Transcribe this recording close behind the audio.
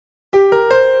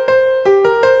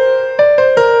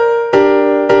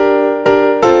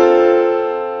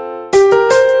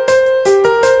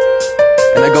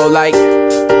go like,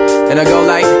 and I go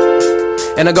like,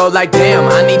 and I go like, damn,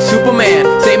 I need Superman.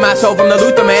 Save my soul from the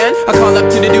Luther man. I call up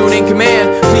to the dude in command.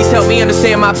 Please help me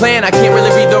understand my plan. I can't really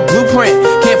read the blueprint.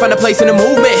 Can't find a place in the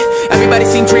movement. Everybody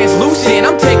seem translucent.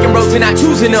 I'm taking roads and not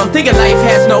choosing them. Thinking life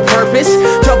has no purpose.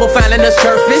 Trouble finding the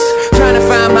surface. Trying to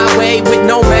find my way with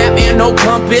no map and no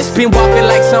compass. Been walking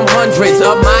like some hundreds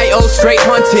of miles straight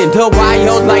hunting the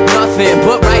wild like nothing.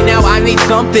 But right now I need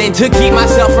something to keep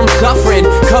myself from suffering.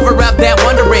 Cover up that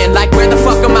wondering, like where the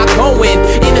fuck am I going?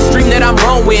 In the stream that I'm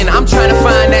rowing, I'm trying to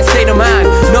find that state of mind.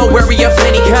 No worry of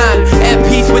any kind. At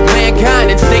peace with mankind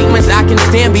and statements I can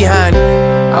stand behind.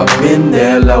 I've been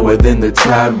there lower than the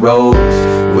tide rose,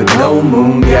 with no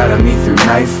moon guiding me through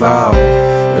nightfall,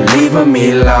 leaving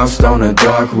me lost on a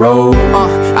dark road.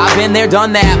 I've been there,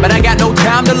 done that, but I got no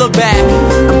time to look back.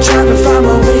 I'm trying to find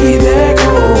my way back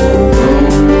home.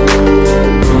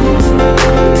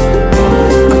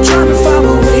 I'm trying to find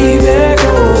my way back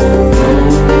home.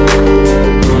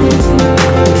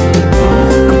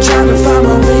 I'm trying to find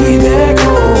my way back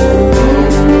home.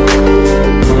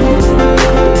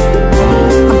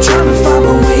 I'm trying to find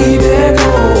my way back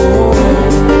home.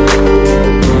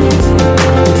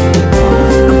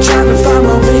 I'm trying to find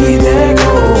my way back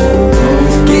home.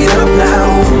 Get up now,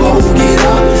 oh get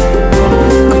up.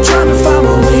 I'm trying to find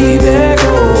my way back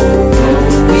home.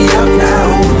 We up now,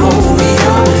 oh we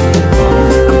up.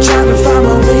 I'm trying to find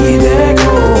my way back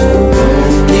home.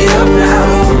 Get up now,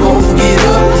 oh get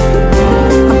up.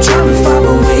 I'm trying to find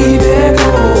my way back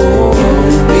home.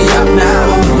 We up now,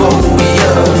 oh we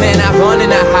up. Man, I run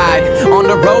and I hide on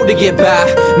the road to get by.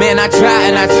 Man, I try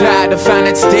and I try to find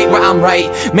that state where I'm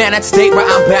right. Man, that state where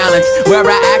I'm balanced, where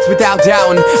I act without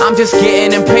doubting. I'm just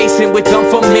getting impatient with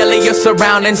unfamiliar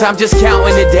surroundings. I'm just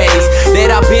counting the days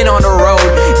that I've been on the road,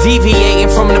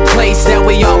 deviating from the place that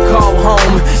we all call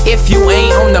home. If you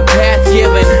ain't on the path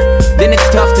given, then it's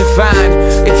tough to find.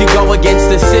 If you go against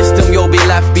the system, you'll be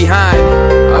left behind.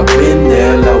 I've been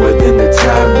there lower than